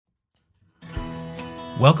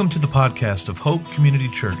Welcome to the podcast of Hope Community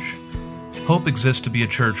Church. Hope exists to be a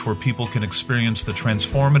church where people can experience the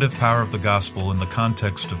transformative power of the gospel in the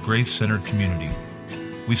context of grace-centered community.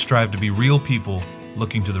 We strive to be real people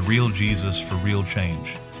looking to the real Jesus for real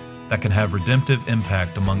change that can have redemptive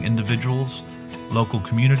impact among individuals, local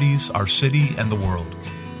communities, our city, and the world.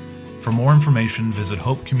 For more information, visit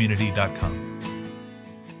hopecommunity.com.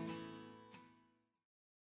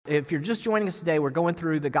 If you're just joining us today, we're going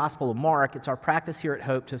through the Gospel of Mark. It's our practice here at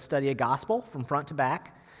Hope to study a gospel from front to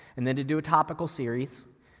back, and then to do a topical series,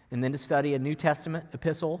 and then to study a New Testament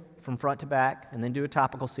epistle from front to back, and then do a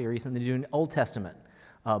topical series, and then do an Old Testament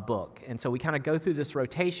book. And so we kind of go through this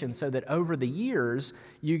rotation so that over the years,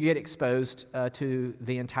 you get exposed to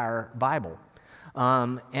the entire Bible.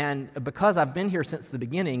 And because I've been here since the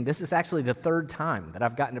beginning, this is actually the third time that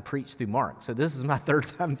I've gotten to preach through Mark. So this is my third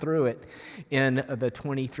time through it in the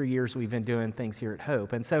 23 years we've been doing things here at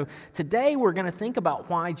Hope. And so today we're going to think about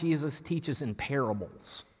why Jesus teaches in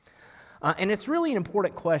parables. And it's really an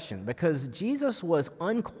important question because Jesus was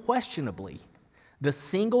unquestionably the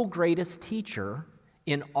single greatest teacher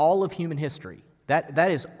in all of human history.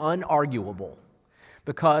 That is unarguable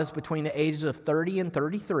because between the ages of 30 and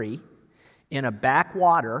 33, in a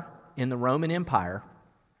backwater in the Roman Empire,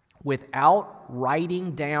 without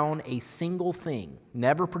writing down a single thing,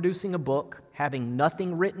 never producing a book, having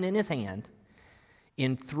nothing written in his hand,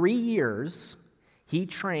 in 3 years, he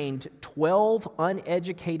trained 12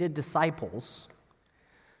 uneducated disciples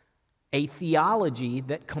a theology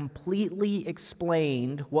that completely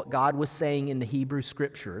explained what God was saying in the Hebrew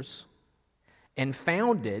Scriptures and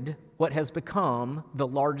founded what has become the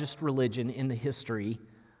largest religion in the history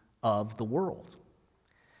of the world.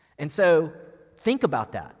 And so think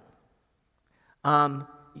about that.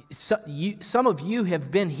 Some of you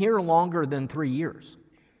have been here longer than 3 years.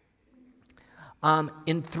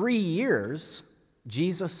 In 3 years,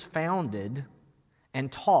 Jesus founded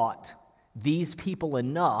and taught these people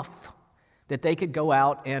enough that they could go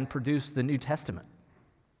out and produce the New Testament.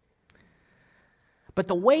 But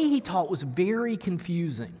the way he taught was very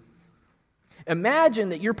confusing. Imagine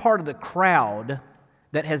that you're part of the crowd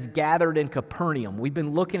that has gathered in Capernaum. We've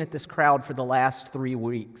been looking at this crowd for the last 3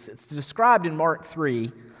 weeks. It's described in Mark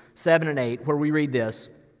 3, 7 and 8, where we read this.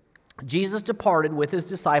 Jesus departed with his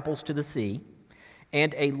disciples to the sea,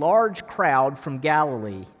 and a large crowd from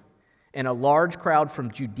Galilee, and a large crowd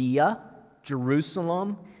from Judea,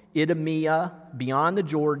 Jerusalem, Idumea, beyond the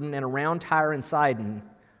Jordan, and around Tyre and Sidon,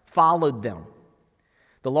 followed them.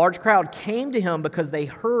 The large crowd came to him because they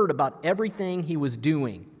heard about everything he was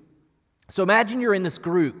doing. So imagine you're in this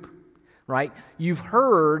group, right? You've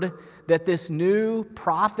heard that this new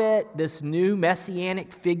prophet, this new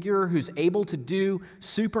messianic figure who's able to do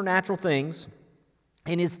supernatural things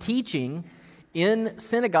and is teaching in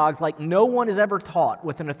synagogues like no one has ever taught,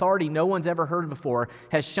 with an authority no one's ever heard before,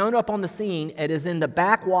 has shown up on the scene and is in the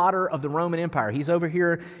backwater of the Roman Empire. He's over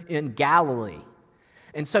here in Galilee.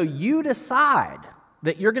 And so you decide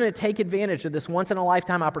that you're going to take advantage of this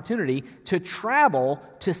once-in-a-lifetime opportunity to travel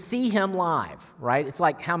to see him live, right? It's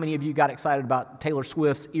like how many of you got excited about Taylor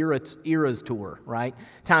Swift's Eras tour, right?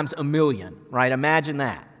 Times a million, right? Imagine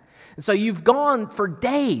that. And so you've gone for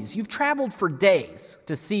days, you've traveled for days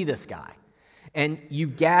to see this guy. And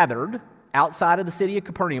you've gathered outside of the city of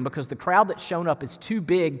Capernaum because the crowd that's shown up is too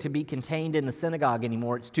big to be contained in the synagogue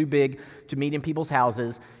anymore. It's too big to meet in people's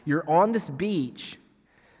houses. You're on this beach,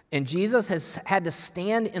 and Jesus has had to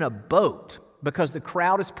stand in a boat because the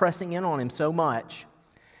crowd is pressing in on him so much.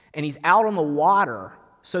 And he's out on the water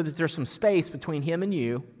so that there's some space between him and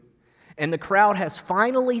you. And the crowd has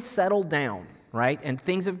finally settled down, right? And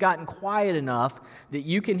things have gotten quiet enough that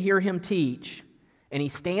you can hear him teach. And he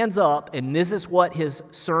stands up, and this is what his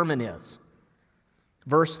sermon is.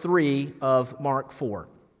 Verse 3 of Mark 4.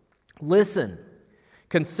 Listen,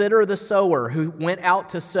 consider the sower who went out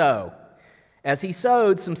to sow. As he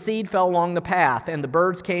sowed, some seed fell along the path, and the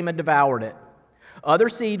birds came and devoured it. Other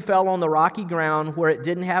seed fell on the rocky ground where it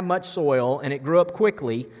didn't have much soil, and it grew up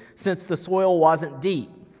quickly, since the soil wasn't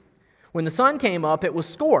deep. When the sun came up, it was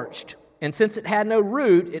scorched, and since it had no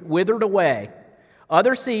root, it withered away.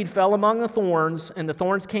 Other seed fell among the thorns, and the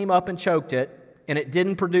thorns came up and choked it, and it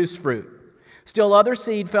didn't produce fruit. Still other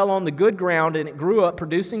seed fell on the good ground, and it grew up,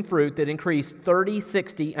 producing fruit that increased 30,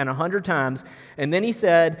 60, and 100 times. And then he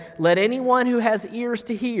said, let anyone who has ears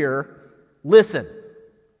to hear, listen.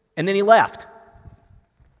 And then he left.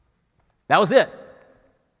 That was it,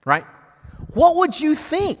 right? What would you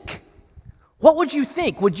think? What would you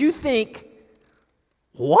think? Would you think,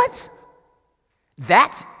 what?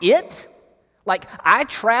 That's it? Like, I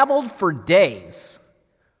traveled for days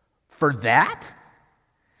for that?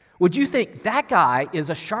 would you think that guy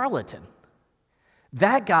is a charlatan?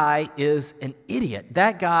 That guy is an idiot.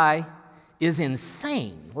 That guy is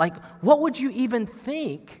insane. Like, what would you even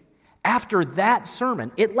think after that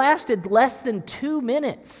sermon? It lasted less than 2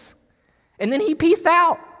 minutes. And then he peaced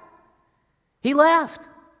out. He left.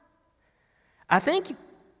 I think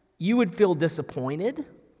you would feel disappointed.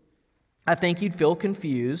 I think you'd feel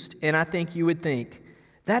confused. And I think you would think,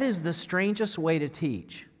 that is the strangest way to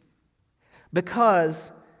teach.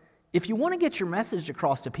 Because if you want to get your message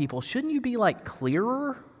across to people, shouldn't you be like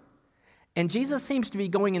clearer? And Jesus seems to be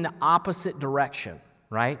going in the opposite direction,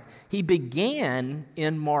 right? He began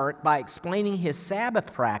in Mark by explaining his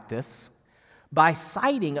Sabbath practice by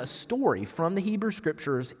citing a story from the Hebrew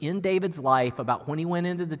Scriptures in David's life about when he went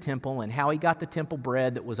into the temple and how he got the temple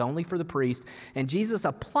bread that was only for the priest. And Jesus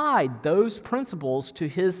applied those principles to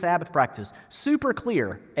his Sabbath practice. Super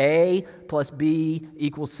clear. A plus B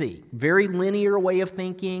equals C. Very linear way of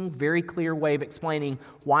thinking, very clear way of explaining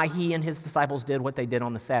why he and his disciples did what they did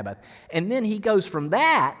on the Sabbath. And then he goes from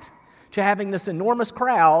that to having this enormous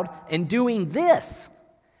crowd and doing this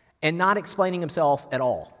and not explaining himself at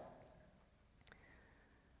all.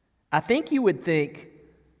 I think you would think,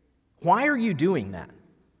 why are you doing that?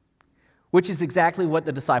 Which is exactly what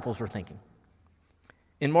the disciples were thinking.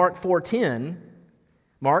 In Mark 4:10,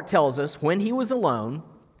 Mark tells us, when he was alone,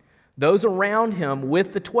 those around him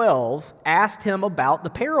with the 12 asked him about the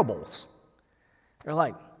parables. They're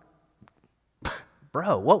like,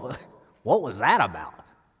 bro, what was that about?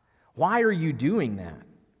 Why are you doing that?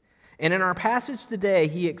 And in our passage today,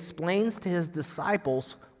 he explains to his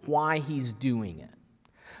disciples why he's doing it.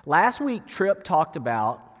 Last week, Tripp talked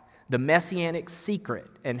about the messianic secret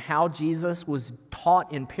and how Jesus was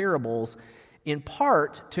taught in parables in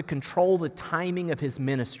part to control the timing of his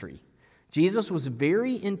ministry. Jesus was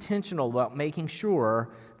very intentional about making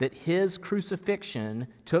sure that his crucifixion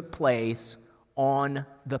took place on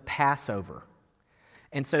the Passover.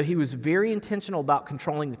 And so he was very intentional about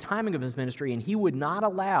controlling the timing of his ministry, and he would not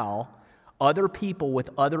allow other people with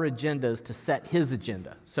other agendas to set his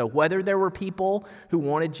agenda. So whether there were people who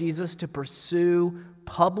wanted Jesus to pursue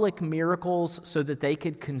public miracles so that they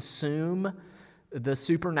could consume the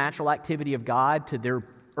supernatural activity of God to their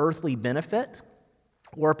earthly benefit,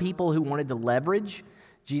 or people who wanted to leverage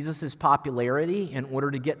Jesus' popularity in order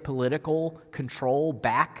to get political control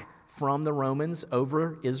back from the Romans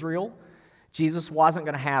over Israel, Jesus wasn't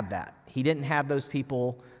going to have that. He didn't have those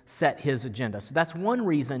people set his agenda. So that's one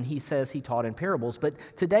reason he says he taught in parables. But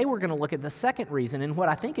today we're going to look at the second reason, and what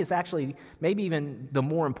I think is actually maybe even the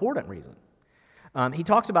more important reason. He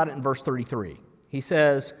talks about it in verse 33. He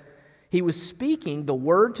says, he was speaking the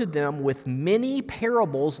word to them with many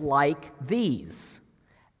parables like these,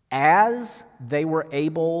 as they were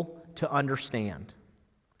able to understand.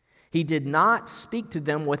 He did not speak to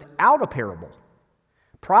them without a parable.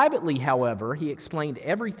 Privately, however, he explained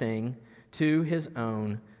everything to his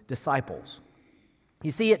own disciples.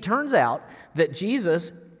 You see, it turns out that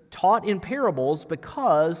Jesus taught in parables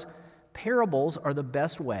because parables are the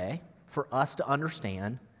best way for us to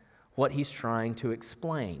understand what he's trying to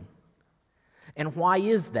explain. And why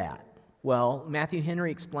is that? Well, Matthew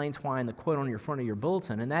Henry explains why in the quote on your front of your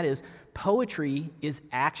bulletin, and that is, poetry is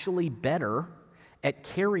actually better at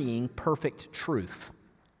carrying perfect truth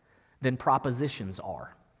than propositions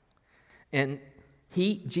are. And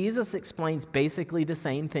Jesus explains basically the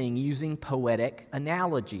same thing using poetic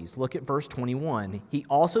analogies. Look at verse 21. He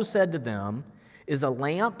also said to them, is a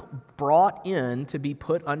lamp brought in to be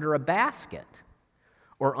put under a basket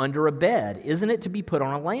or under a bed? Isn't it to be put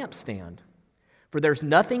on a lampstand? For there's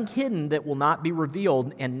nothing hidden that will not be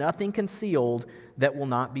revealed, and nothing concealed that will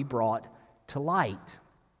not be brought to light.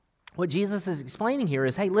 What Jesus is explaining here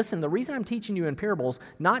is, hey, listen, the reason I'm teaching you in parables,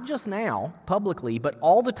 not just now, publicly, but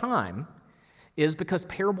all the time, is because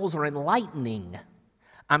parables are enlightening.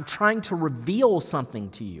 I'm trying to reveal something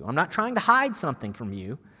to you. I'm not trying to hide something from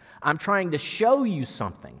you. I'm trying to show you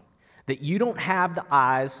something that you don't have the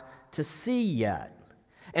eyes to see yet.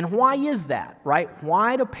 And why is that, right?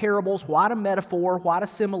 Why do parables, why do metaphor, why do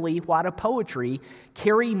simile, why do poetry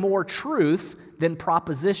carry more truth than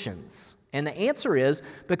propositions? And the answer is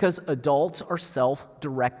because adults are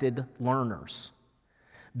self-directed learners.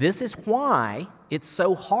 This is why it's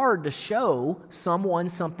so hard to show someone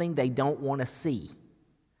something they don't want to see.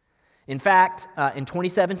 In fact, in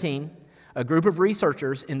 2017, a group of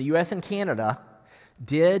researchers in the U.S. and Canada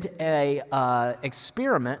did an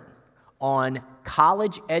experiment on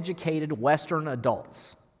college-educated Western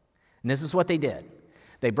adults. And this is what they did.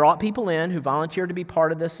 They brought people in who volunteered to be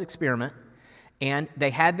part of this experiment, and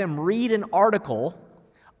they had them read an article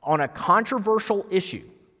on a controversial issue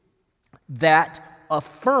that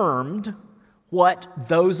affirmed what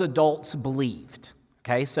those adults believed.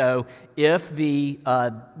 Okay, so if the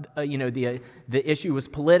issue was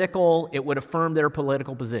political, it would affirm their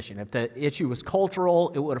political position. If the issue was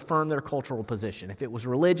cultural, it would affirm their cultural position. If it was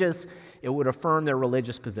religious, it would affirm their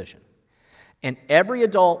religious position. And every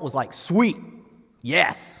adult was like, sweet,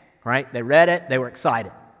 yes, right? They read it, they were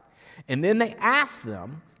excited. And then they asked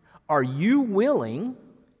them, are you willing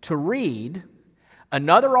to read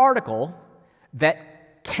another article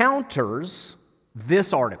that counters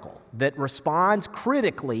this article, that responds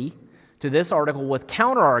critically to this article with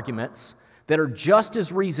counter-arguments that are just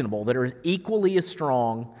as reasonable, that are equally as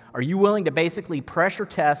strong? Are you willing to basically pressure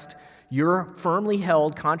test your firmly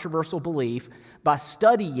held controversial belief by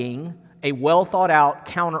studying a well-thought-out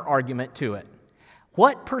counter-argument to it?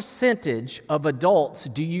 What percentage of adults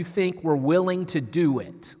do you think were willing to do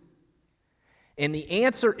it? And the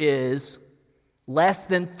answer is less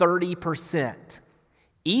than 30%.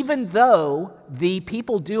 Even though the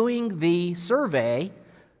people doing the survey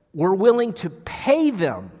were willing to pay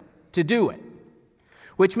them to do it,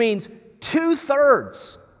 which means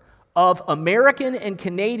 2/3 of American and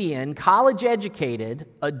Canadian college-educated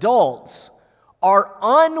adults are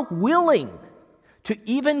unwilling to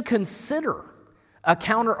even consider a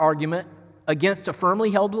counter-argument against a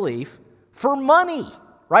firmly held belief for money,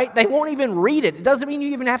 right? They won't even read it. It doesn't mean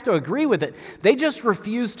you even have to agree with it. They just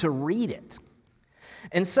refuse to read it.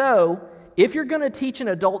 And so, if you're going to teach an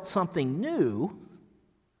adult something new,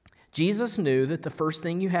 Jesus knew that the first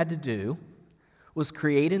thing you had to do was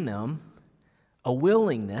create in them a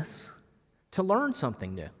willingness to learn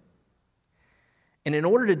something new. And in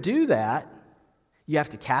order to do that, you have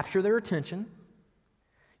to capture their attention,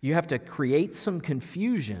 you have to create some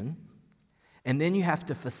confusion, and then you have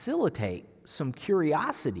to facilitate some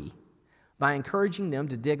curiosity by encouraging them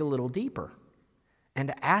to dig a little deeper and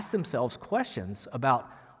to ask themselves questions about,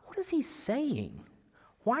 what is he saying?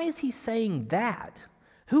 Why is he saying that?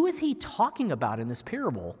 Who is he talking about in this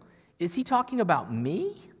parable? Is he talking about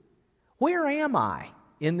me? Where am I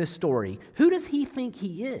in this story? Who does he think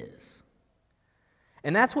he is?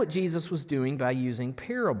 And that's what Jesus was doing by using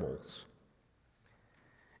parables.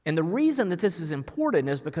 And the reason that this is important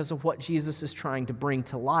is because of what Jesus is trying to bring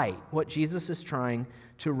to light, what Jesus is trying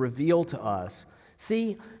to reveal to us.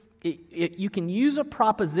 See, you can use a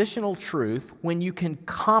propositional truth when you can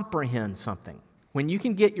comprehend something. When you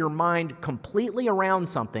can get your mind completely around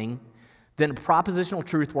something, then a propositional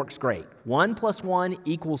truth works great. 1 + 1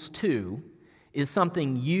 = 2 is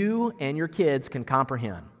something you and your kids can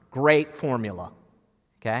comprehend. Great formula,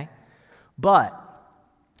 okay? But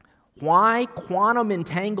why quantum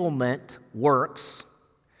entanglement works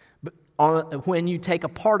when you take a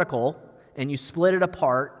particle and you split it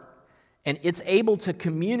apart, and it's able to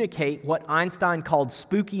communicate what Einstein called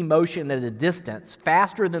spooky motion at a distance,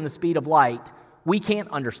 faster than the speed of light, we can't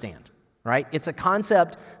understand, right? It's a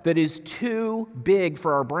concept that is too big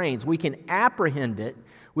for our brains. We can apprehend it,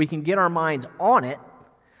 we can get our minds on it,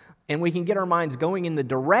 and we can get our minds going in the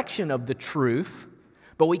direction of the truth,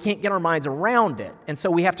 but we can't get our minds around it. And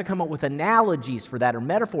so we have to come up with analogies for that, or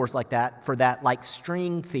metaphors like that, for that, like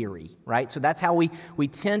string theory, right? So that's how we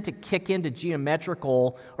tend to kick into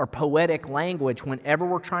geometrical or poetic language whenever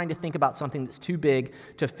we're trying to think about something that's too big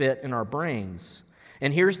to fit in our brains.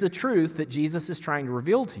 And here's the truth that Jesus is trying to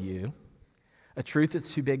reveal to you, a truth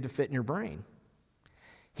that's too big to fit in your brain.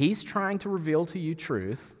 He's trying to reveal to you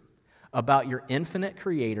truth about your infinite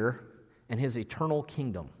Creator and His eternal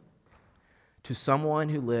kingdom to someone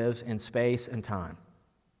who lives in space and time.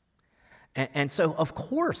 And so, of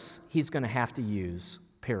course, He's going to have to use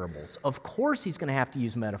parables. Of course, He's going to have to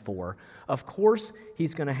use metaphor. Of course,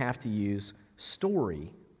 He's going to have to use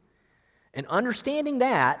story. And understanding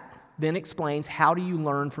that then explains, how do you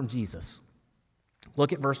learn from Jesus?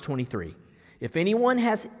 Look at verse 23. If anyone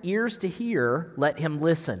has ears to hear, let him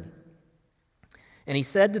listen. And He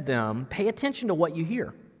said to them, pay attention to what you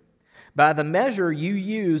hear. By the measure you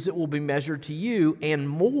use, it will be measured to you, and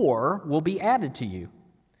more will be added to you.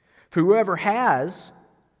 For whoever has,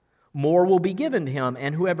 more will be given to him,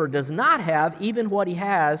 and whoever does not have, even what he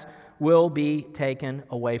has will be taken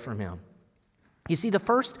away from him. You see, the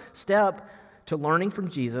first step to learning from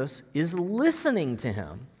Jesus is listening to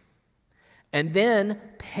Him, and then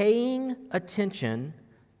paying attention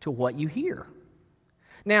to what you hear.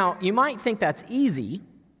 Now, you might think that's easy,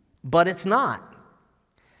 but it's not.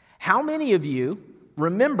 How many of you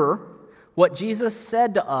remember what Jesus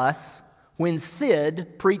said to us when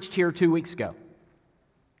Sid preached here 2 weeks ago?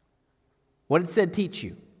 What did Sid teach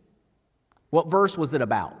you? What verse was it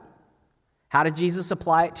about? How did Jesus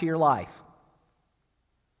apply it to your life?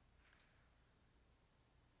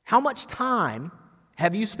 How much time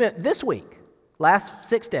Have you spent this week, last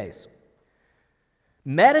 6 days,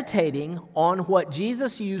 meditating on what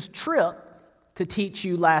Jesus used Tripp to teach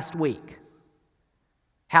you last week?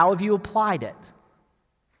 How have you applied it?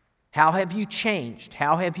 How have you changed?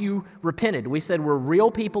 How have you repented? We said we're real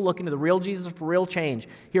people looking to the real Jesus for real change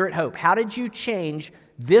here at Hope. How did you change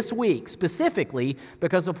this week specifically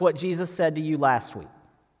because of what Jesus said to you last week?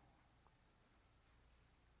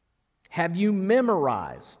 Have you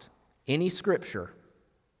memorized any scripture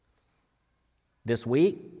this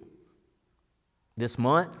week, this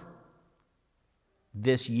month,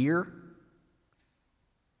 this year?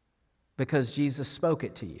 Because Jesus spoke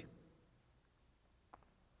it to you.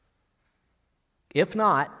 If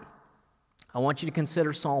not, I want you to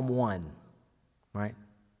consider Psalm 1, right?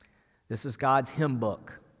 This is God's hymn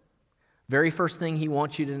book. Very first thing he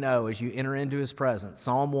wants you to know as you enter into his presence.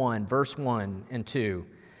 Psalm 1, verse 1 and 2.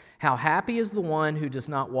 How happy is the one who does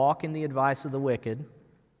not walk in the advice of the wicked,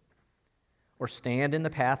 or stand in the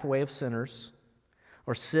pathway of sinners,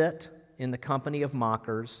 or sit in the company of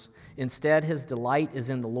mockers. Instead, his delight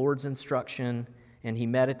is in the Lord's instruction, and he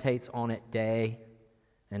meditates on it day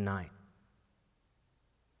and night.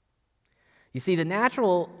 You see, the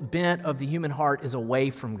natural bent of the human heart is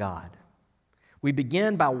away from God. We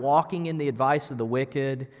begin by walking in the advice of the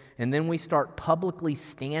wicked, and then we start publicly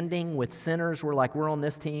standing with sinners. We're like, we're on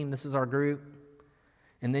this team, this is our group.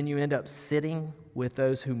 And then you end up sitting with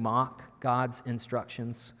those who mock God's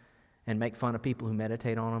instructions and make fun of people who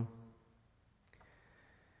meditate on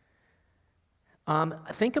them.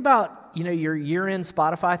 Think about, your year-end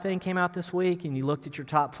Spotify thing came out this week, and you looked at your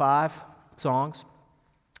top 5 songs.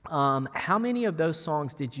 How many of those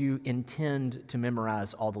songs did you intend to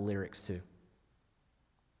memorize all the lyrics to?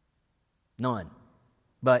 None.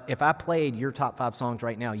 But if I played your top 5 songs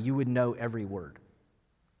right now, you would know every word.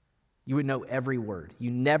 You would know every word.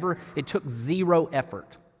 It took 0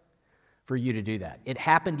 effort for you to do that. It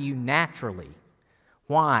happened to you naturally.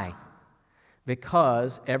 Why?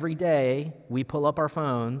 Because every day we pull up our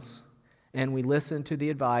phones and we listen to the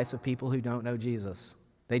advice of people who don't know Jesus.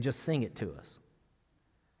 They just sing it to us.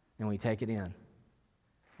 And we take it in.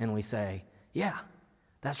 And we say, yeah,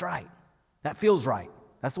 that's right. That feels right.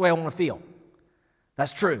 That's the way I want to feel.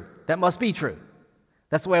 That's true. That must be true.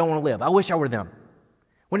 That's the way I want to live. I wish I were them.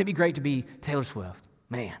 Wouldn't it be great to be Taylor Swift?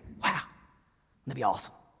 Man, wow. Wouldn't that be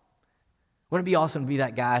awesome? Wouldn't it be awesome to be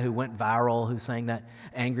that guy who went viral, who sang that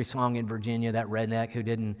angry song in Virginia, that redneck who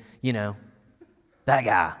didn't, that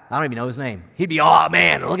guy. I don't even know his name. He'd be, oh,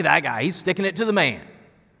 man, look at that guy. He's sticking it to the man.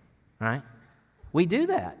 Right? We do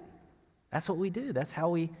that. That's what we do. That's how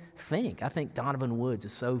we think. I think Donovan Woods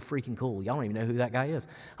is so freaking cool. Y'all don't even know who that guy is.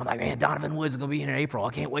 I'm like, man, Donovan Woods is going to be here in April.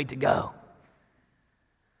 I can't wait to go.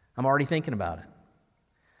 I'm already thinking about it.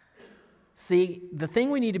 See, the thing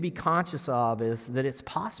we need to be conscious of is that it's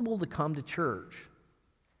possible to come to church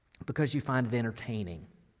because you find it entertaining,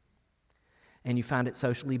 and you find it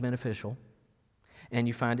socially beneficial, and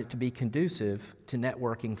you find it to be conducive to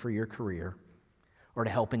networking for your career, or to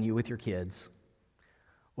helping you with your kids,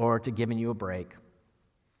 or to giving you a break.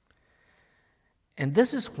 And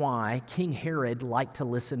this is why King Herod liked to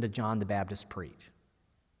listen to John the Baptist preach.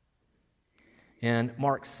 In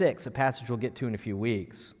Mark 6, a passage we'll get to in a few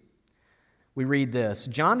weeks, we read this.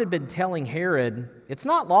 John had been telling Herod, it's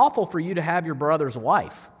not lawful for you to have your brother's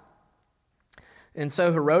wife. And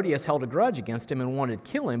so Herodias held a grudge against him and wanted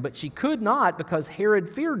to kill him, but she could not because Herod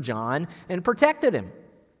feared John and protected him.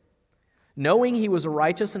 Knowing he was a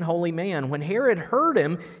righteous and holy man, when Herod heard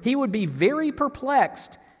him, he would be very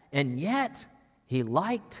perplexed, and yet he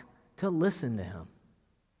liked to listen to him.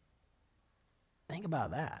 Think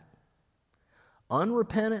about that.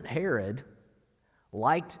 Unrepentant Herod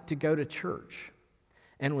liked to go to church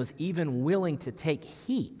and was even willing to take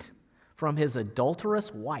heat from his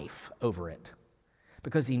adulterous wife over it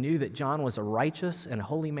because he knew that John was a righteous and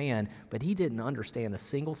holy man, but he didn't understand a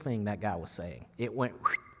single thing that guy was saying. It went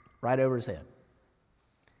right over his head.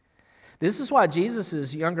 This is why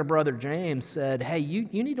Jesus' younger brother James said, hey, you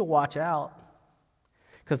need to watch out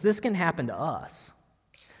because this can happen to us.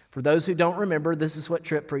 For those who don't remember, this is what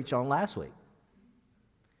Tripp preached on last week.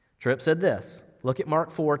 Tripp said this. Look at Mark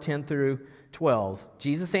 4, 10 through 12.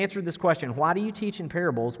 Jesus answered this question, why do you teach in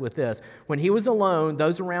parables with this? When he was alone,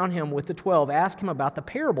 those around him with the 12 asked him about the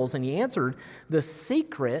parables, and he answered, the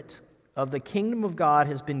secret of the kingdom of God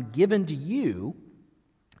has been given to you,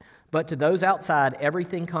 but to those outside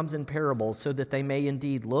everything comes in parables, so that they may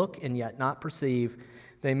indeed look and yet not perceive.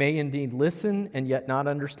 They may indeed listen and yet not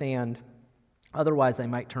understand. Otherwise they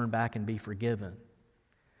might turn back and be forgiven.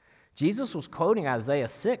 Jesus was quoting Isaiah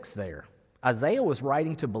 6 there. Isaiah was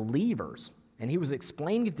writing to believers And he was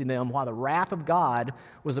explaining to them why the wrath of God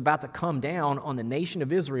was about to come down on the nation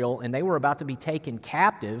of Israel, and they were about to be taken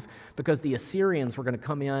captive because the Assyrians were going to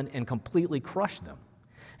come in and completely crush them.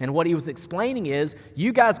 And what he was explaining is,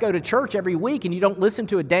 you guys go to church every week and you don't listen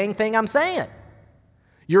to a dang thing I'm saying.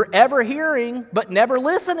 You're ever hearing but never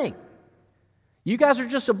listening. You guys are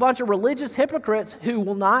just a bunch of religious hypocrites who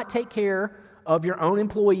will not take care of your own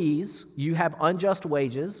employees. You have unjust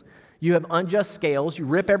wages. You have unjust scales. You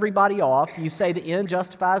rip everybody off. You say the end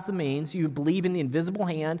justifies the means. You believe in the invisible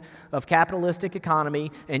hand of capitalistic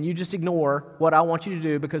economy, and you just ignore what I want you to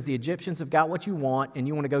do because the Egyptians have got what you want and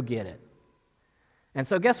you want to go get it. And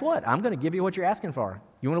so guess what? I'm going to give you what you're asking for.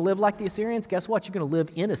 You want to live like the Assyrians? Guess what? You're going to live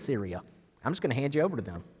in Assyria. I'm just going to hand you over to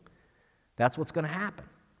them. That's what's going to happen.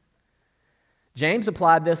 James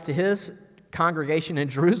applied this to his congregation in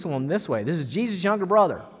Jerusalem this way. This is Jesus' younger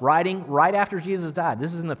brother writing right after Jesus died.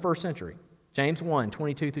 This is in the first century. James 1,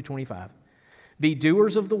 22 through 25. Be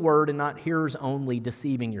doers of the word and not hearers only,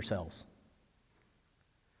 deceiving yourselves.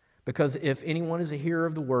 Because if anyone is a hearer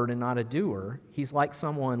of the word and not a doer, he's like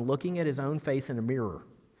someone looking at his own face in a mirror.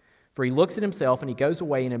 For he looks at himself and he goes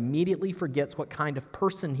away and immediately forgets what kind of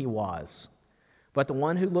person he was. But the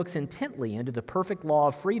one who looks intently into the perfect law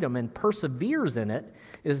of freedom and perseveres in it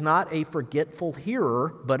is not a forgetful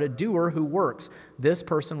hearer, but a doer who works. This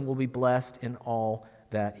person will be blessed in all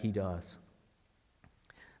that he does.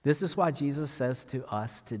 This is why Jesus says to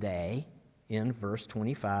us today in verse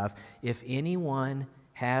 25, if anyone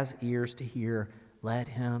has ears to hear, let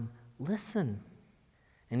him listen.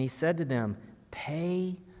 And he said to them,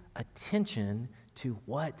 pay attention to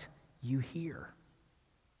what you hear.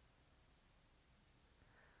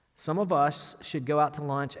 Some of us should go out to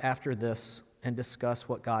lunch after this and discuss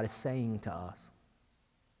what God is saying to us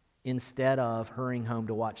instead of hurrying home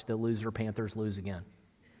to watch the loser Panthers lose again.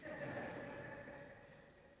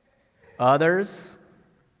 Others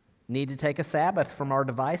need to take a Sabbath from our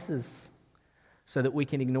devices so that we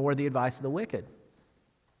can ignore the advice of the wicked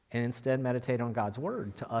and instead meditate on God's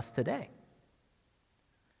word to us today.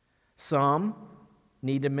 Some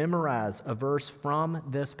need to memorize a verse from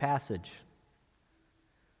this passage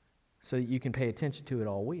so that you can pay attention to it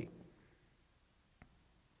all week.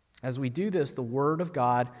 As we do this, the Word of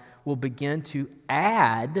God will begin to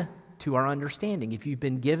add to our understanding. If you've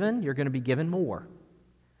been given, you're going to be given more,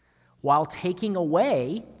 while taking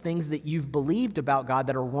away things that you've believed about God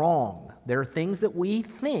that are wrong. There are things that we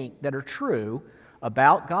think that are true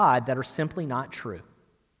about God that are simply not true.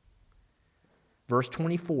 Verse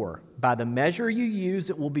 24, by the measure you use,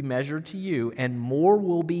 it will be measured to you, and more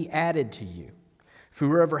will be added to you. For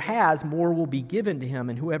whoever has, more will be given to him,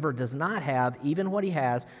 and whoever does not have, even what he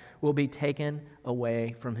has, will be taken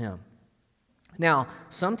away from him. Now,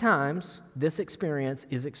 sometimes this experience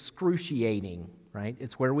is excruciating, right?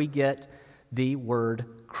 It's where we get the word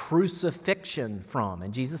crucifixion from.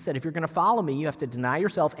 And Jesus said, if you're going to follow me, you have to deny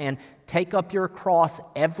yourself and take up your cross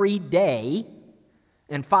every day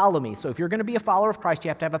and follow me. So if you're going to be a follower of Christ, you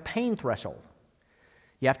have to have a pain threshold.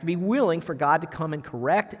 You have to be willing for God to come and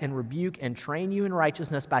correct and rebuke and train you in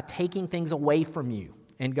righteousness by taking things away from you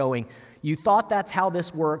and going, you thought that's how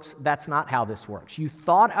this works, that's not how this works. You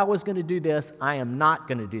thought I was going to do this, I am not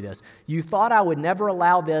going to do this. You thought I would never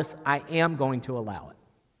allow this, I am going to allow it.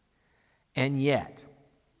 And yet,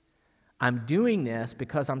 I'm doing this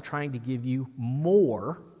because I'm trying to give you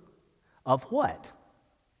more of what?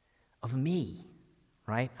 Of me.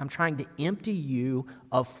 Right? I'm trying to empty you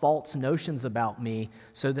of false notions about me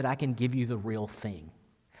so that I can give you the real thing.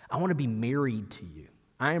 I want to be married to you.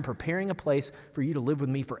 I am preparing a place for you to live with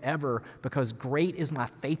me forever because great is my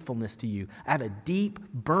faithfulness to you. I have a deep,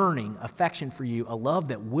 burning affection for you, a love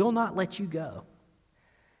that will not let you go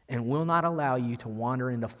and will not allow you to wander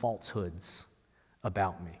into falsehoods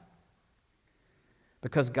about me.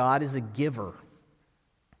 Because God is a giver.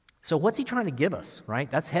 So what's he trying to give us, right?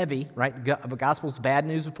 That's heavy, right? The gospel's bad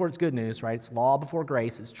news before it's good news, right? It's law before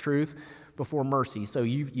grace. It's truth before mercy. So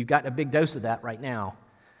you've got a big dose of that right now.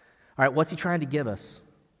 All right, what's he trying to give us?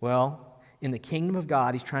 Well, in the kingdom of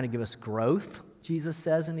God, he's trying to give us growth, Jesus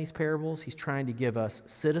says in these parables. He's trying to give us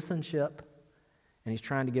citizenship, and he's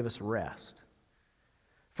trying to give us rest.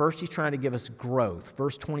 First, he's trying to give us growth.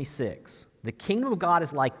 Verse 26, the kingdom of God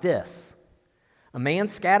is like this. A man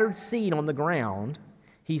scattered seed on the ground.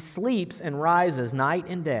 He sleeps and rises night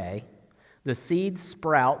and day. The seed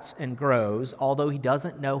sprouts and grows, although he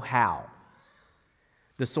doesn't know how.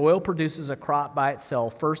 The soil produces a crop by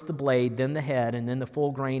itself, first the blade, then the head, and then the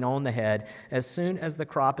full grain on the head. As soon as the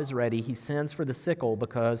crop is ready, he sends for the sickle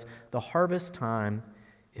because the harvest time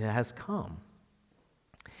has come.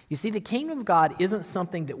 You see, the kingdom of God isn't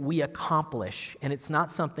something that we accomplish, and it's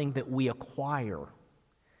not something that we acquire.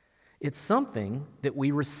 It's something that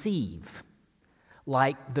we receive,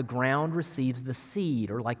 like the ground receives the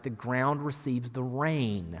seed, or like the ground receives the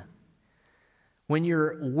rain. When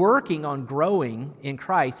you're working on growing in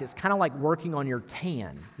Christ, it's kind of like working on your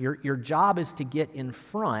tan. Your job is to get in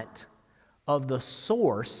front of the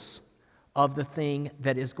source of the thing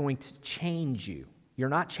that is going to change you. You're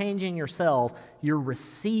not changing yourself, you're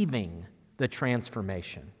receiving the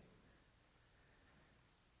transformation.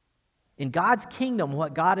 In God's kingdom,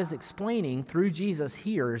 what God is explaining through Jesus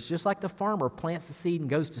here is just like the farmer plants the seed and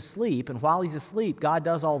goes to sleep, and while he's asleep, God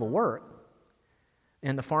does all the work,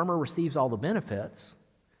 and the farmer receives all the benefits,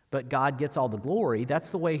 but God gets all the glory. That's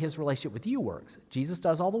the way his relationship with you works. Jesus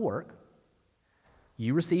does all the work,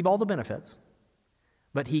 you receive all the benefits,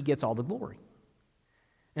 but he gets all the glory.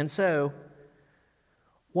 And so,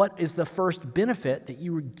 what is the first benefit that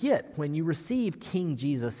you get when you receive King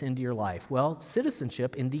Jesus into your life? Well,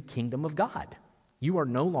 citizenship in the kingdom of God. You are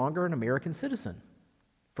no longer an American citizen,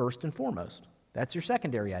 first and foremost. That's your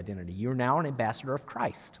secondary identity. You're now an ambassador of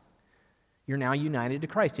Christ. You're now united to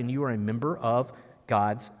Christ, and you are a member of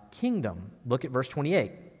God's kingdom. Look at verse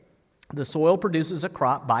 28. The soil produces a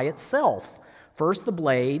crop by itself. First the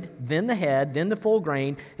blade, then the head, then the full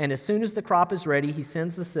grain, and as soon as the crop is ready, he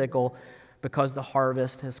sends the sickle, because the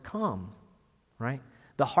harvest has come, right?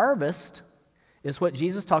 The harvest is what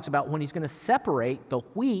Jesus talks about when he's going to separate the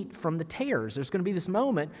wheat from the tares. There's going to be this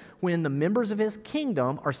moment when the members of his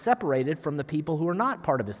kingdom are separated from the people who are not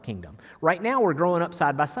part of his kingdom. Right now, we're growing up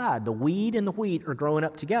side by side. The weed and the wheat are growing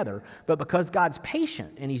up together, but because God's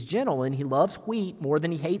patient and he's gentle and he loves wheat more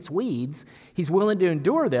than he hates weeds, he's willing to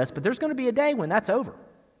endure this, but there's going to be a day when that's over.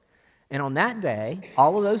 And on that day,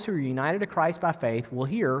 all of those who are united to Christ by faith will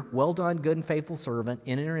hear, "Well done, good and faithful servant,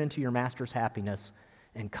 enter into your master's happiness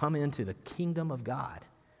and come into the kingdom of God."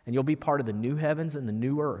 And you'll be part of the new heavens and the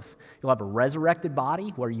new earth. You'll have a resurrected body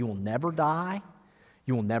where you will never die.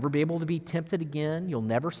 You will never be able to be tempted again. You'll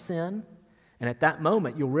never sin. And at that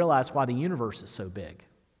moment, you'll realize why the universe is so big.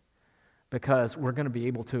 Because we're going to be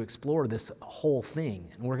able to explore this whole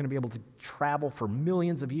thing. And we're going to be able to travel for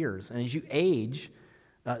millions of years. And as you age,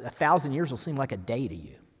 1,000 years will seem like a day to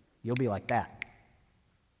you. You'll be like that.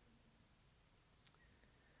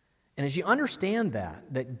 And as you understand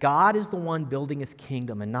that God is the one building his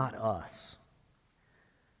kingdom and not us.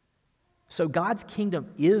 So God's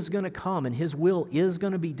kingdom is going to come and his will is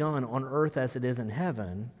going to be done on earth as it is in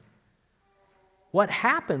heaven. What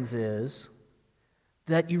happens is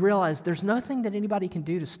that you realize there's nothing that anybody can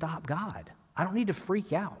do to stop God. I don't need to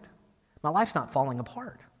freak out. My life's not falling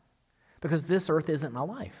apart. Because this earth isn't my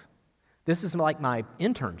life. This is like my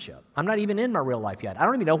internship. I'm not even in my real life yet. I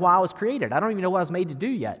don't even know why I was created. I don't even know what I was made to do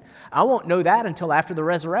yet. I won't know that until after the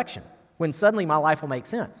resurrection, when suddenly my life will make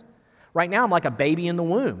sense. Right now, I'm like a baby in the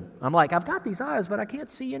womb. I'm like, I've got these eyes, but I can't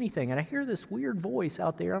see anything. And I hear this weird voice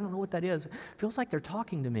out there. I don't know what that is. It feels like they're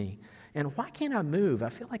talking to me. And why can't I move? I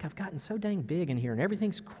feel like I've gotten so dang big in here, and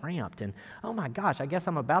everything's cramped. And oh my gosh, I guess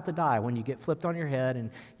I'm about to die, when you get flipped on your head,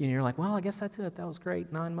 and you're like, well, I guess that's it. That was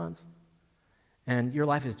great, 9 months. And your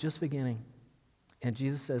life is just beginning. And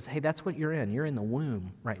Jesus says, hey, that's what you're in. You're in the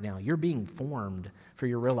womb right now. You're being formed for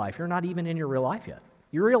your real life. You're not even in your real life yet.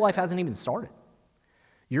 Your real life hasn't even started.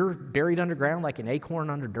 You're buried underground like an acorn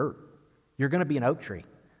under dirt. You're going to be an oak tree.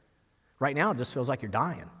 Right now, it just feels like you're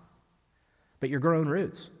dying. But you're growing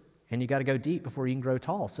roots. And you got to go deep before you can grow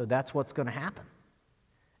tall. So that's what's going to happen.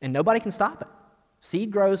 And nobody can stop it. Seed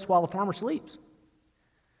grows while the farmer sleeps.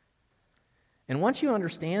 And once you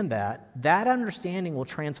understand that understanding will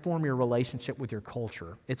transform your relationship with your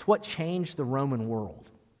culture. It's what changed the Roman world,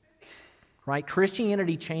 right?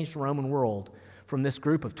 Christianity changed the Roman world from this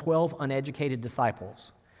group of 12 uneducated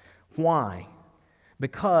disciples. Why?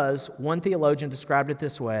 Because one theologian described it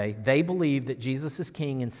this way: they believe that Jesus is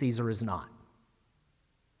king and Caesar is not.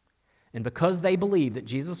 And because they believed that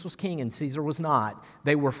Jesus was king and Caesar was not,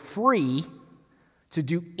 they were free to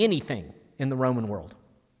do anything in the Roman world.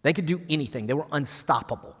 They could do anything. They were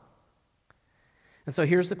unstoppable. And so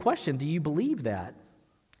here's the question: do you believe that?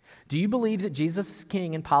 Do you believe that Jesus is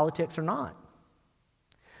king in politics or not?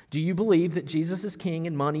 Do you believe that Jesus is king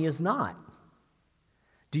and money is not?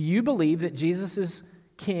 Do you believe that Jesus is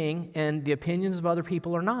king and the opinions of other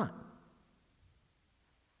people are not?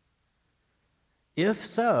 If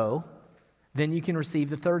so, then you can receive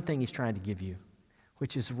the third thing he's trying to give you,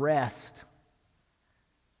 which is rest.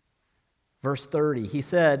 Verse 30, he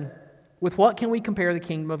said, with what can we compare the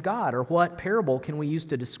kingdom of God, or what parable can we use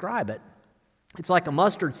to describe it? It's like a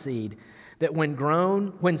mustard seed that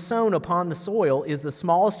when sown upon the soil, is the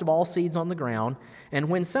smallest of all seeds on the ground, and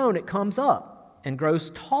when sown it comes up and grows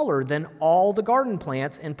taller than all the garden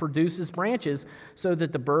plants and produces branches so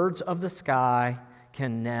that the birds of the sky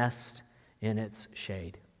can nest in its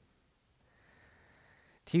shade.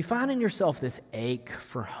 Do you find in yourself this ache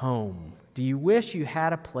for home? Do you wish you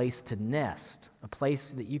had a place to nest, a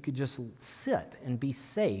place that you could just sit and be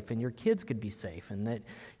safe, and your kids could be safe, and that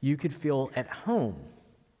you could feel at home?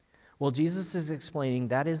 Well, Jesus is explaining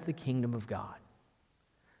that is the kingdom of God.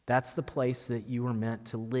 That's the place that you were meant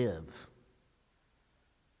to live.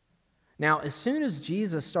 Now, as soon as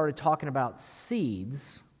Jesus started talking about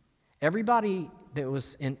seeds, everybody that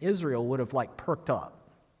was in Israel would have perked up,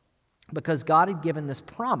 because God had given this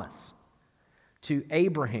promise to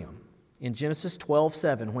Abraham in Genesis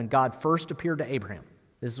 12:7, when God first appeared to Abraham.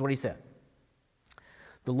 This is what he said.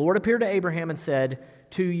 The Lord appeared to Abraham and said,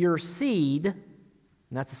 "To your seed," and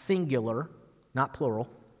that's a singular, not plural,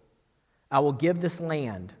 "I will give this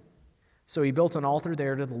land." So he built an altar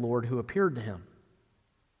there to the Lord who appeared to him.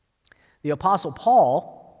 The Apostle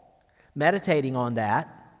Paul, meditating on that,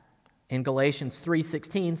 in Galatians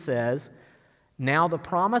 3:16 says, "Now the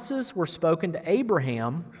promises were spoken to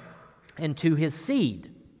Abraham and to his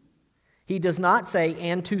seed." He does not say,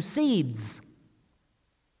 "and to seeds,"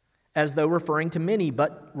 as though referring to many,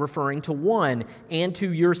 but referring to one, "and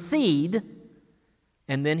to your seed."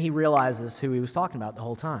 And then he realizes who he was talking about the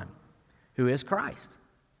whole time, who is Christ.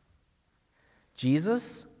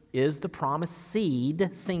 Jesus is the promised seed,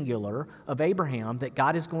 singular, of Abraham that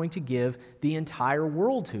God is going to give the entire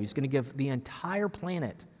world to. He's going to give the entire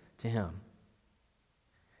planet to him.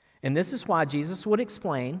 And this is why Jesus would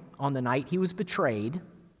explain on the night he was betrayed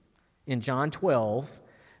in John 12,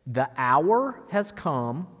 "The hour has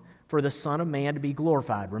come for the Son of Man to be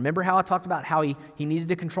glorified." Remember how I talked about how he needed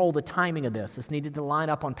to control the timing of this. This needed to line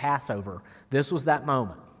up on Passover. This was that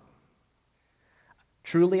moment.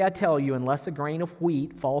 "Truly I tell you, unless a grain of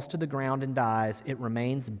wheat falls to the ground and dies, it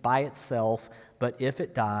remains by itself, but if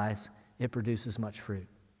it dies, it produces much fruit."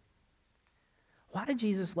 Why did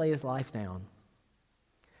Jesus lay his life down?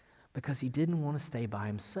 Because he didn't want to stay by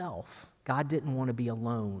himself. God didn't want to be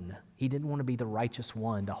alone. He didn't want to be the righteous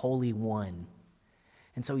one, the holy one.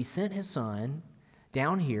 And so he sent his son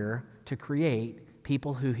down here to create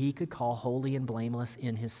people who he could call holy and blameless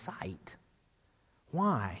in his sight.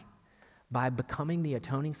 Why? By becoming the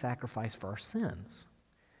atoning sacrifice for our sins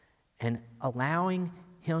and allowing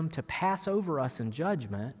him to pass over us in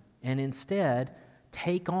judgment and instead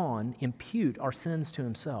impute our sins to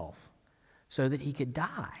himself so that he could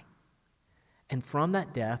die. And from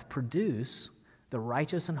that death, produce the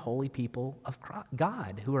righteous and holy people of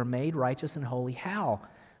God, who are made righteous and holy. How?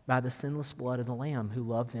 By the sinless blood of the Lamb who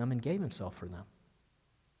loved them and gave himself for them.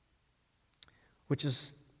 Which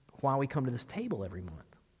is why we come to this table every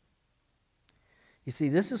month. You see,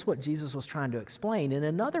 this is what Jesus was trying to explain in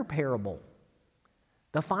another parable.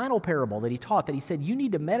 The final parable that he taught, that he said, you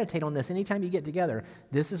need to meditate on this anytime you get together.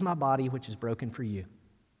 "This is my body which is broken for you.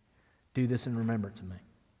 Do this in remembrance of me."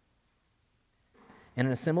 And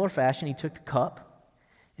in a similar fashion, he took the cup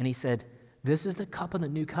and he said, "This is the cup of the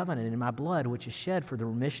new covenant in my blood, which is shed for the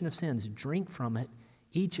remission of sins. Drink from it,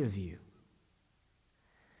 each of you."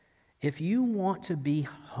 If you want to be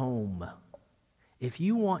home, if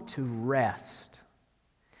you want to rest,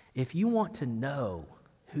 if you want to know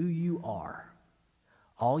who you are,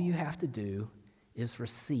 all you have to do is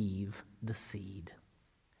receive the seed.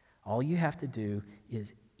 All you have to do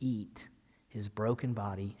is eat his broken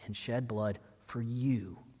body and shed blood for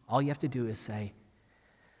you. All you have to do is say,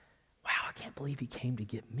 "Wow, I can't believe he came to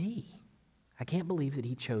get me. I can't believe that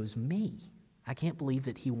he chose me. I can't believe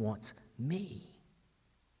that he wants me."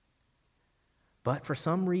 But for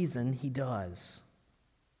some reason, he does.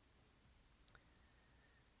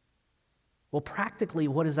 Well, practically,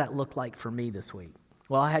 what does that look like for me this week?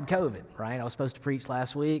 Well, I had COVID, right? I was supposed to preach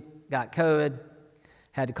last week, got COVID,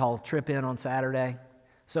 had to call a trip in on Saturday.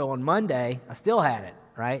 So on Monday, I still had it,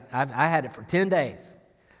 right? I had it for 10 days.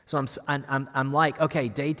 So I'm like, okay,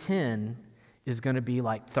 day 10 is going to be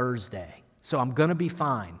like Thursday. So I'm going to be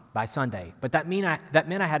fine by Sunday. But that meant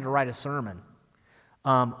I had to write a sermon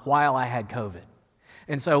while I had COVID.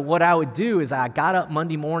 And so what I would do is I got up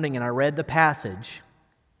Monday morning and I read the passage,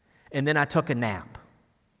 and then I took a nap.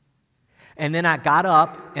 And then I got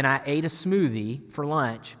up and I ate a smoothie for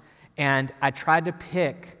lunch, and I tried to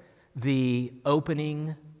pick the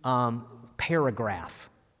opening paragraph.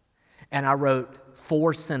 And I wrote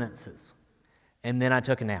 4 sentences. And then I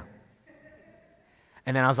took a nap.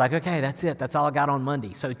 And then I was like, okay, that's it. That's all I got on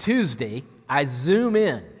Monday. So Tuesday, I zoom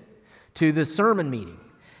in to the sermon meeting.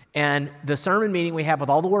 And the sermon meeting we have with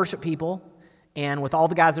all the worship people and with all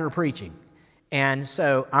the guys that are preaching. And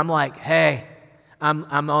so I'm like, hey,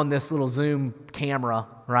 I'm on this little Zoom camera,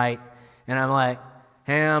 right? And I'm like,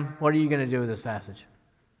 Ham, what are you going to do with this passage?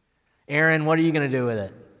 Aaron, what are you going to do with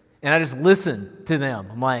it? And I just listen to them.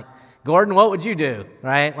 I'm like, Gordon, what would you do,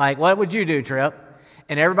 right? Like, what would you do, Tripp?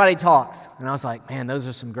 And everybody talks. And I was like, man, those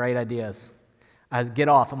are some great ideas. I get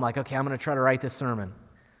off. I'm like, okay, I'm going to try to write this sermon.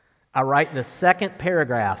 I write the second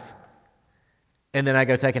paragraph, and then I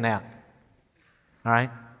go take a nap. All right?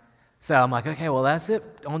 So I'm like, okay, well, that's it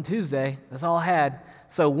on Tuesday. That's all I had.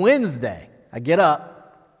 So Wednesday, I get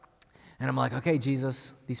up, and I'm like, okay,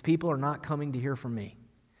 Jesus, these people are not coming to hear from me.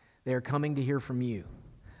 They are coming to hear from you.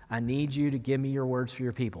 I need you to give me your words for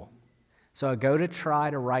your people. So I go to try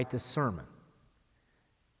to write this sermon,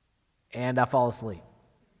 and I fall asleep.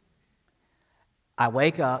 I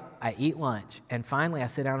wake up, I eat lunch, and finally I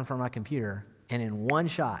sit down in front of my computer, and in one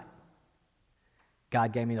shot,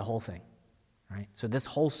 God gave me the whole thing. Right? So this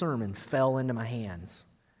whole sermon fell into my hands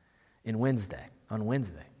on Wednesday,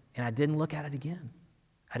 and I didn't look at it again.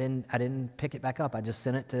 I didn't pick it back up. I just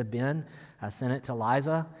sent it to Ben. I sent it to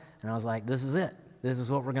Liza, and I was like, this is it. This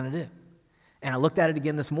is what we're going to do. And I looked at it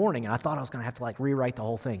again this morning, and I thought I was going to have to rewrite the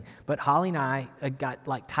whole thing. But Holly and I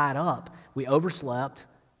got tied up. We overslept.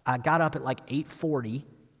 I got up at 8:40.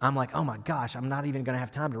 I'm like, oh my gosh, I'm not even going to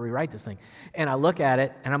have time to rewrite this thing. And I look at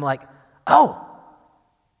it, and I'm like, oh,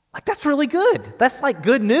 that's really good. That's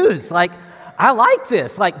good news. I like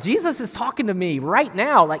this. Jesus is talking to me right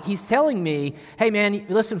now. He's telling me, hey man,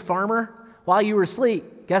 listen, farmer, while you were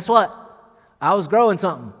asleep, guess what? I was growing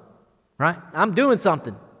something, right? I'm doing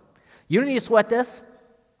something. You don't need to sweat this.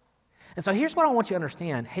 And so here's what I want you to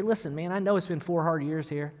understand. Hey, listen, man, I know it's been 4 hard years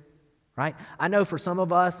here, right? I know for some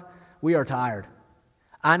of us, we are tired.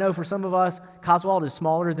 I know for some of us, Cotswold is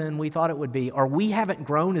smaller than we thought it would be, or we haven't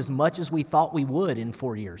grown as much as we thought we would in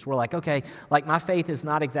 4 years. We're like, okay, my faith is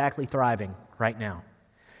not exactly thriving right now.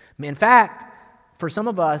 In fact, for some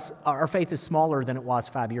of us, our faith is smaller than it was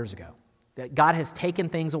 5 years ago. That God has taken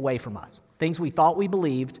things away from us, things we thought we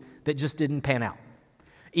believed that just didn't pan out.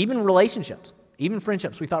 Even relationships, even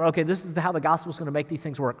friendships. We thought, okay, this is how the gospel is going to make these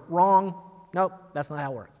things work. Wrong. Nope, that's not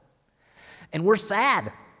how it works. And we're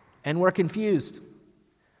sad, and we're confused.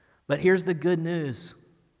 But here's the good news.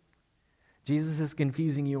 Jesus is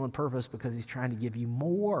confusing you on purpose because he's trying to give you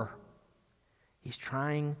more. He's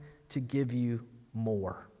trying to give you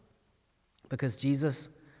more. Because Jesus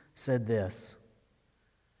said this,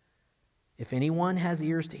 if anyone has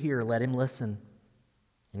ears to hear, let him listen.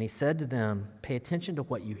 And he said to them, pay attention to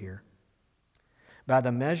what you hear. By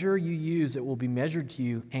the measure you use, it will be measured to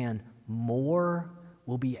you, and more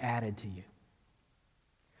will be added to you.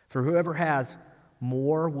 For whoever has,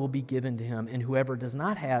 more will be given to him, and whoever does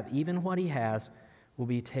not have, even what he has, will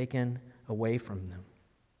be taken away from them.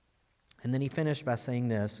 And then he finished by saying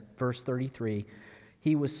this, verse 33,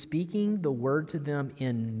 he was speaking the word to them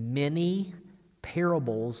in many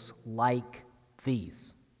parables like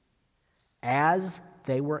these, as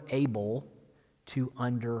they were able to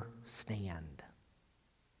understand.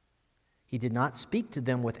 He did not speak to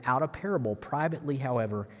them without a parable. Privately,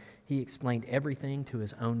 however, he explained everything to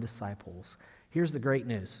his own disciples. Here's the great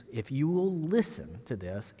news. If you will listen to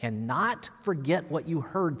this and not forget what you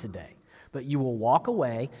heard today, but you will walk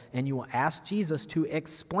away and you will ask Jesus to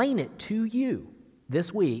explain it to you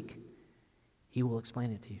this week, he will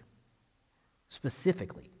explain it to you.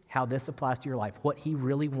 Specifically, how this applies to your life, what he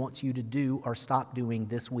really wants you to do or stop doing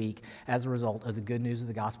this week as a result of the good news of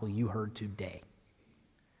the gospel you heard today.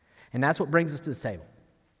 And that's what brings us to this table.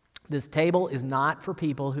 This table is not for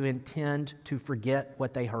people who intend to forget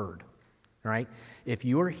what they heard. Right? If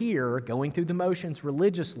you are here going through the motions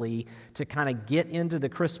religiously to kind of get into the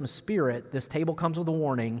Christmas spirit, this table comes with a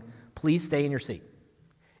warning, please stay in your seat.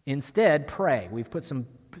 Instead, pray. We've put some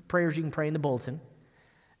prayers you can pray in the bulletin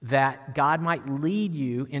that God might lead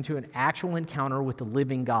you into an actual encounter with the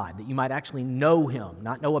living God, that you might actually know him,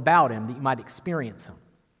 not know about him, that you might experience him.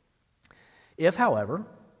 If, however,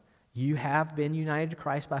 you have been united to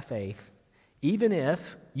Christ by faith, even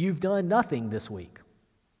if you've done nothing this week,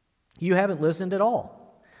 you haven't listened at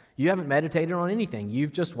all. You haven't meditated on anything.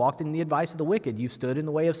 You've just walked in the advice of the wicked. You've stood in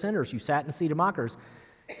the way of sinners. You sat in the seat of mockers.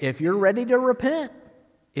 If you're ready to repent,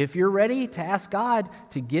 if you're ready to ask God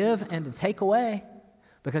to give and to take away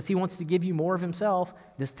because he wants to give you more of himself,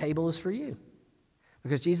 this table is for you.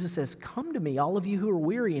 Because Jesus says, come to me, all of you who are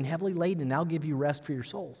weary and heavily laden, and I'll give you rest for your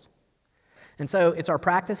souls. And so it's our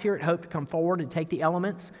practice here at Hope to come forward and take the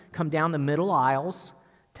elements, come down the middle aisles,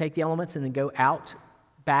 take the elements and then go out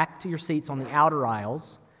back to your seats on the outer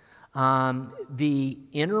aisles. The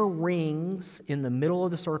inner rings in the middle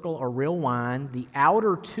of the circle are real wine. The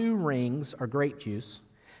outer 2 rings are grape juice.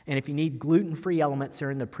 And if you need gluten-free elements,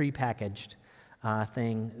 they're in the prepackaged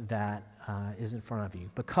thing that is in front of you.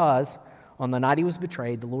 Because on the night he was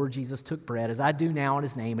betrayed, the Lord Jesus took bread, as I do now in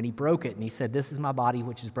his name, and he broke it. And he said, "This is my body,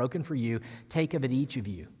 which is broken for you. Take of it, each of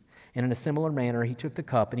you." And in a similar manner, he took the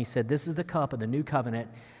cup, and he said, "This is the cup of the new covenant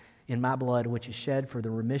in my blood, which is shed for the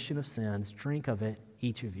remission of sins. Drink of it,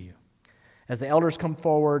 each of you." As the elders come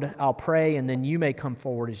forward, I'll pray, and then you may come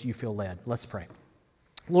forward as you feel led. Let's pray.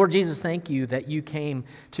 Lord Jesus, thank you that you came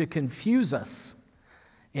to confuse us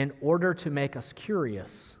in order to make us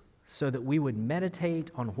curious, so that we would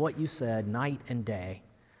meditate on what you said night and day,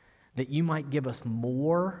 that you might give us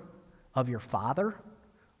more of your Father,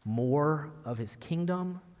 more of his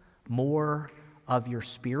kingdom, more of your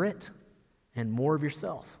Spirit, and more of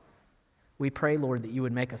yourself. We pray, Lord, that you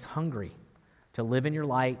would make us hungry to live in your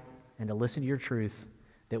light and to listen to your truth,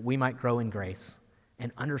 that we might grow in grace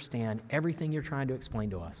and understand everything you're trying to explain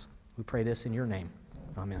to us. We pray this in your name.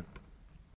 Amen.